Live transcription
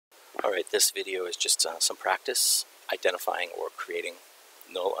Alright, this video is just some practice identifying or creating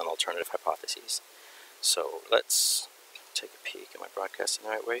null and alternative hypotheses. So let's take a peek. Am I broadcasting the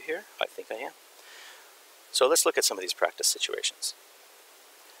right way here? I think I am. So let's look at some of these practice situations.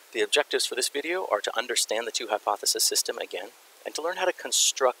 The objectives for this video are to understand the two-hypothesis system again, and to learn how to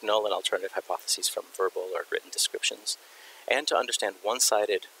construct null and alternative hypotheses from verbal or written descriptions, and to understand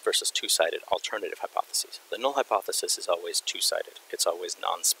one-sided versus two-sided alternative hypotheses. The null hypothesis is always two-sided. It's always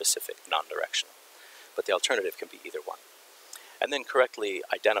non-specific, non-directional. But the alternative can be either one. And then correctly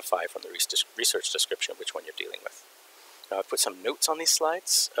identify from the research description which one you're dealing with. Now I've put some notes on these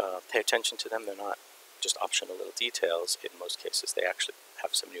slides. Pay attention to them. They're not just optional little details. In most cases, they actually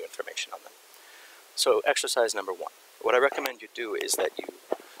have some new information on them. So exercise number 1. What I recommend you do is that you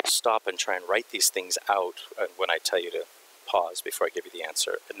stop and try and write these things out when I tell you to pause before I give you the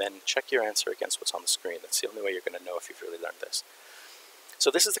answer, and then check your answer against what's on the screen. That's the only way you're going to know if you've really learned this. So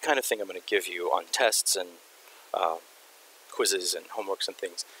this is the kind of thing I'm going to give you on tests and quizzes and homeworks and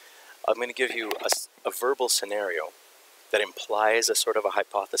things. I'm going to give you a verbal scenario that implies a sort of a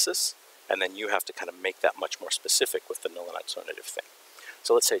hypothesis, and then you have to kind of make that much more specific with the null and alternative thing.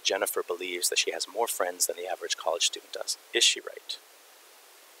 So let's say Jennifer believes that she has more friends than the average college student does. Is she right?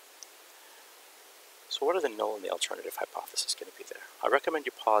 So what are the null and the alternative hypotheses going to be there? I recommend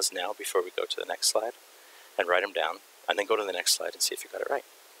you pause now before we go to the next slide and write them down, and then go to the next slide and see if you got it right.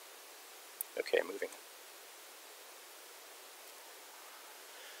 Okay, moving.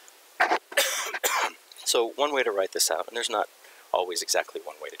 So one way to write this out, and there's not always exactly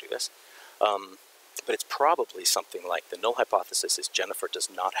one way to do this, but it's probably something like the null hypothesis is Jennifer does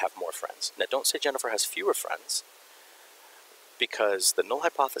not have more friends. Now don't say Jennifer has fewer friends, because the null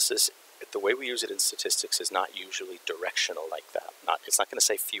hypothesis, the way we use it in statistics, is not usually directional like that. It's not going to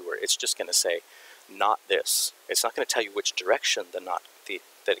say fewer, it's just going to say not this. It's not going to tell you which direction that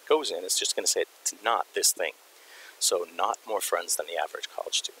it goes in, it's just going to say it's not this thing. So not more friends than the average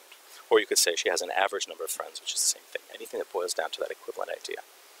college student. Or you could say she has an average number of friends, which is the same thing. Anything that boils down to that equivalent idea.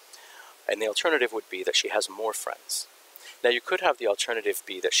 And the alternative would be that she has more friends. Now you could have the alternative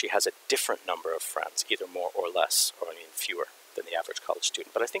be that she has a different number of friends, either more or less, or I mean fewer than the average college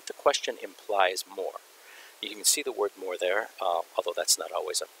student. But I think the question implies more. You can see the word more there, although that's not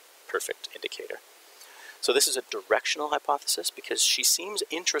always a perfect indicator. So this is a directional hypothesis because she seems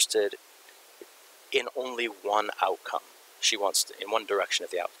interested in only one outcome. She wants in one direction of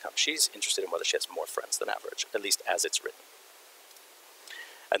the outcome. She's interested in whether she has more friends than average, at least as it's written.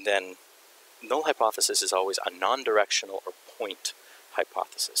 And then null hypothesis is always a non-directional or point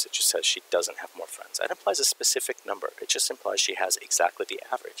hypothesis. It just says she doesn't have more friends. That implies a specific number. It just implies she has exactly the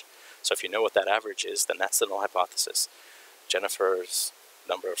average. So if you know what that average is, then that's the null hypothesis. Jennifer's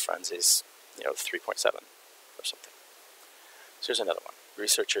number of friends is, 3.7 or something. So here's another one.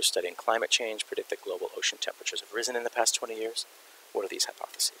 Researchers studying climate change predict that global ocean temperatures have risen in the past 20 years. What are these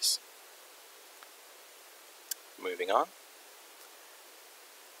hypotheses? Moving on.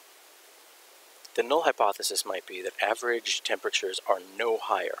 The null hypothesis might be that average temperatures are no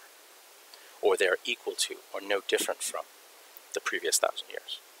higher, or they're equal to, or no different from the previous 1,000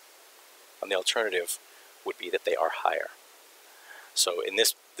 years. And the alternative would be that they are higher. So in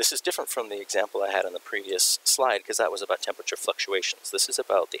this is different from the example I had on the previous slide, because that was about temperature fluctuations. This is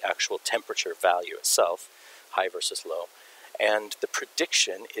about the actual temperature value itself, high versus low. And the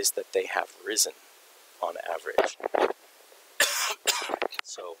prediction is that they have risen on average.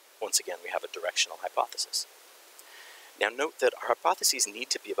 So once again, we have a directional hypothesis. Now note that our hypotheses need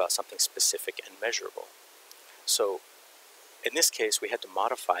to be about something specific and measurable. So in this case, we had to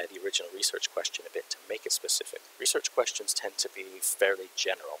modify the original research question a bit to make it specific. Research questions tend to be fairly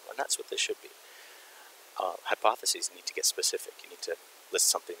general, and that's what this should be. Hypotheses need to get specific. You need to list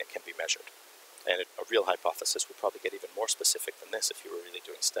something that can be measured. And a real hypothesis would probably get even more specific than this if you were really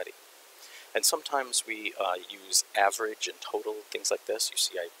doing study. And sometimes we use average and total, things like this. You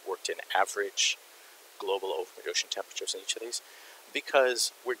see I worked in average global ocean temperatures in each of these,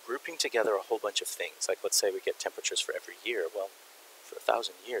 because we're grouping together a whole bunch of things. Like let's say we get temperatures for every year. Well, for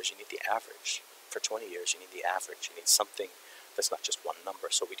 1,000 years you need the average. For 20 years you need the average. You need something that's not just one number.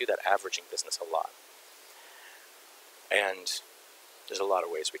 So we do that averaging business a lot. And there's a lot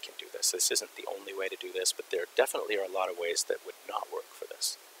of ways we can do this. This isn't the only way to do this, but there definitely are a lot of ways that would not work for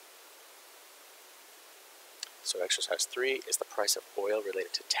this. So exercise 3 is the price of oil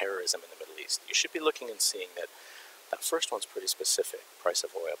related to terrorism in the Middle East. You should be looking and seeing that that first one's pretty specific, price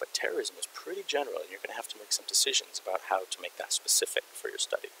of oil, but terrorism is pretty general, and you're going to have to make some decisions about how to make that specific for your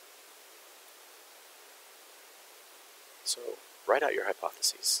study. So write out your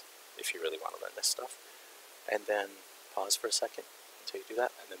hypotheses if you really want to learn this stuff, and then pause for a second until you do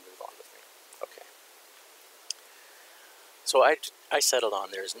that, and then move on with me. Okay. So I settled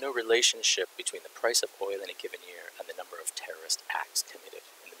on there is no relationship between the price of oil in a given year and the number of terrorist acts committed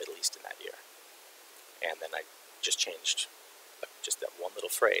in the Middle East in that year. And then I just changed just that one little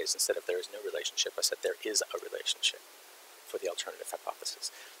phrase. Instead of there is no relationship, I said there is a relationship for the alternative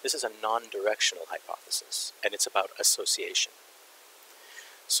hypothesis. This is a non-directional hypothesis, and it's about association.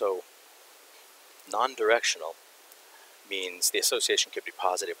 So non-directional means the association could be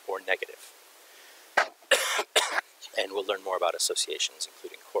positive or negative. And we'll learn more about associations,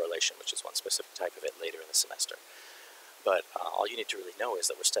 including correlation, which is one specific type of it later in the semester. But all you need to really know is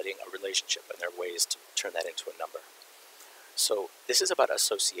that we're studying a relationship, and there are ways to turn that into a number. So this is about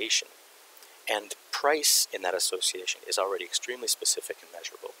association, and price in that association is already extremely specific and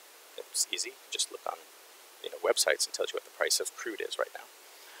measurable. It's easy. Just look on websites and tells you what the price of crude is right now.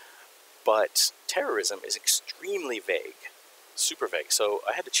 But terrorism is extremely vague, super vague. So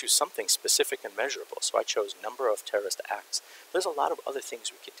I had to choose something specific and measurable. So I chose number of terrorist acts. There's a lot of other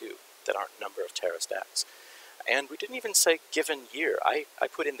things we could do that aren't number of terrorist acts. And we didn't even say given year. I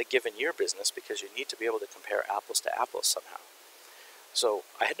put in the given year business because you need to be able to compare apples to apples somehow. So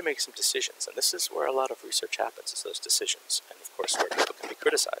I had to make some decisions, and this is where a lot of research happens, is those decisions. And of course where people can be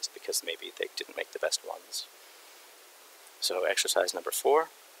criticized because maybe they didn't make the best ones. So exercise number 4.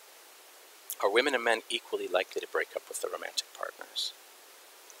 Are women and men equally likely to break up with their romantic partners?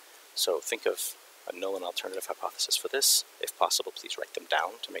 So think of a null and alternative hypothesis for this. If possible, please write them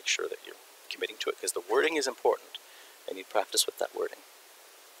down to make sure that you're committing to it, because the wording is important, and you practice with that wording.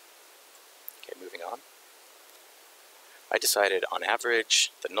 Okay, moving on. I decided, on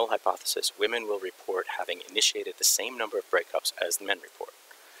average, the null hypothesis, women will report having initiated the same number of breakups as the men report.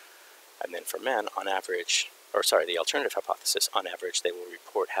 And then for men, on average, the alternative hypothesis, on average, they will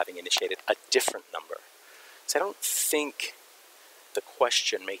report having initiated a different number. So I don't think the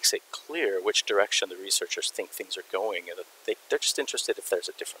question makes it clear which direction the researchers think things are going, and they're just interested if there's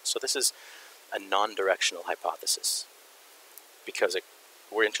a difference. So this is a non-directional hypothesis, because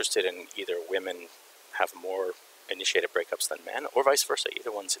we're interested in either women have more initiated breakups than men, or vice versa.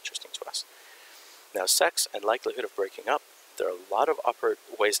 Either one's interesting to us. Now, sex and likelihood of breaking up, there are a lot of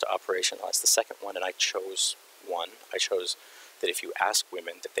ways to operationalize the second one, and I chose one. I chose that if you ask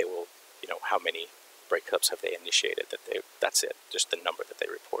women that they will, how many breakups have they initiated, that's it, just the number that they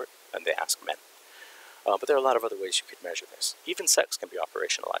report, and they ask men. But there are a lot of other ways you could measure this. Even sex can be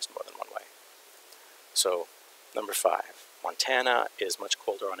operationalized more than one way. So, number 5, Montana is much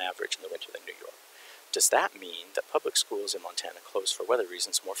colder on average in the winter than New York. Does that mean that public schools in Montana close for weather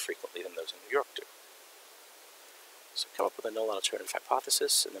reasons more frequently than those in New York do? So come up with a null and alternative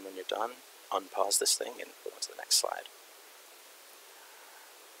hypothesis, and then when you're done, unpause this thing and go on to the next slide.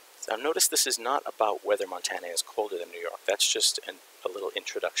 Now notice this is not about whether Montana is colder than New York. That's just a little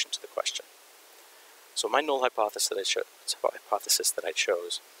introduction to the question. So my null hypothesis that I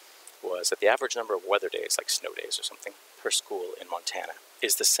chose was that the average number of weather days, like snow days or something, per school in Montana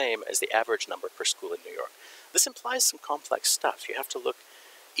is the same as the average number per school in New York. This implies some complex stuff. You have to look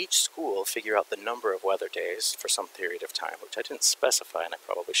each school, figure out the number of weather days for some period of time, which I didn't specify, and I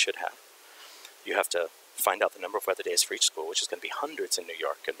probably should have. You have to find out the number of weather days for each school, which is going to be hundreds in New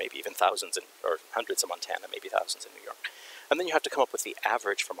York, and maybe even thousands, or hundreds in Montana, maybe thousands in New York. And then you have to come up with the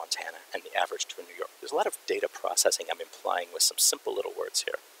average for Montana and the average for New York. There's a lot of data processing I'm implying with some simple little words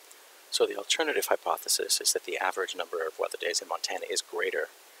here. So the alternative hypothesis is that the average number of weather days in Montana is greater,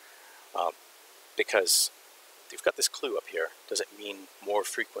 because you've got this clue up here. Does it mean more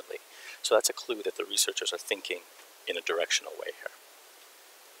frequently? So that's a clue that the researchers are thinking in a directional way here.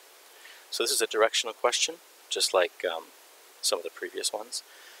 So this is a directional question, just like some of the previous ones.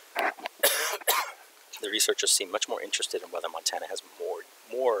 The researchers seem much more interested in whether Montana has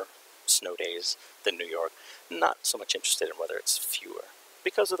more snow days than New York, not so much interested in whether it's fewer,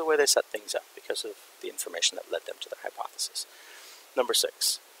 because of the way they set things up, because of the information that led them to their hypothesis. Number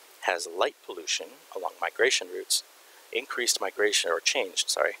 6, has light pollution along migration routes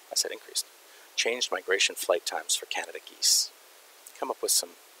changed migration flight times for Canada geese? Come up with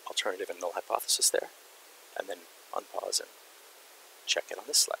some alternative and null hypothesis there, and then unpause and check it on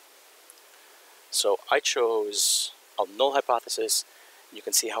this slide. So I chose a null hypothesis. You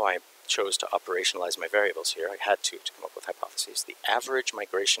can see how I chose to operationalize my variables here. I had to come up with hypotheses. The average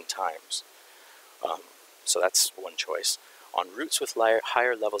migration times, so that's one choice, on routes with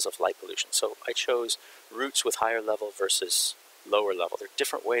higher levels of light pollution. So I chose routes with higher level versus lower level. There are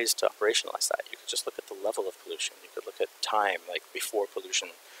different ways to operationalize that. You could just look at the level of pollution. You could look at time, like before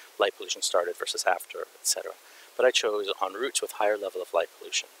light pollution started versus after, etc. But I chose on routes with higher level of light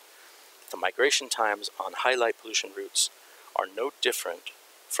pollution. The migration times on high light pollution routes are no different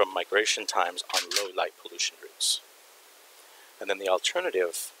from migration times on low light pollution routes. And then the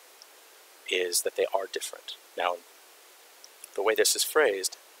alternative is that they are different. Now, the way this is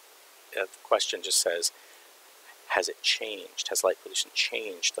phrased, the question just says, has it changed? Has light pollution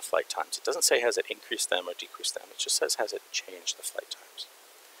changed the flight times? It doesn't say has it increased them or decreased them. It just says has it changed the flight times.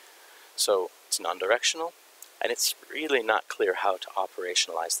 So it's non-directional, and it's really not clear how to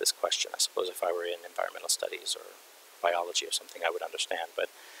operationalize this question. I suppose if I were in environmental studies or biology or something, I would understand, but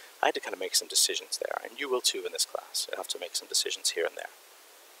I had to kind of make some decisions there, and you will too in this class. You have to make some decisions here and there.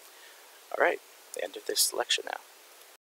 All right, the end of this lecture now.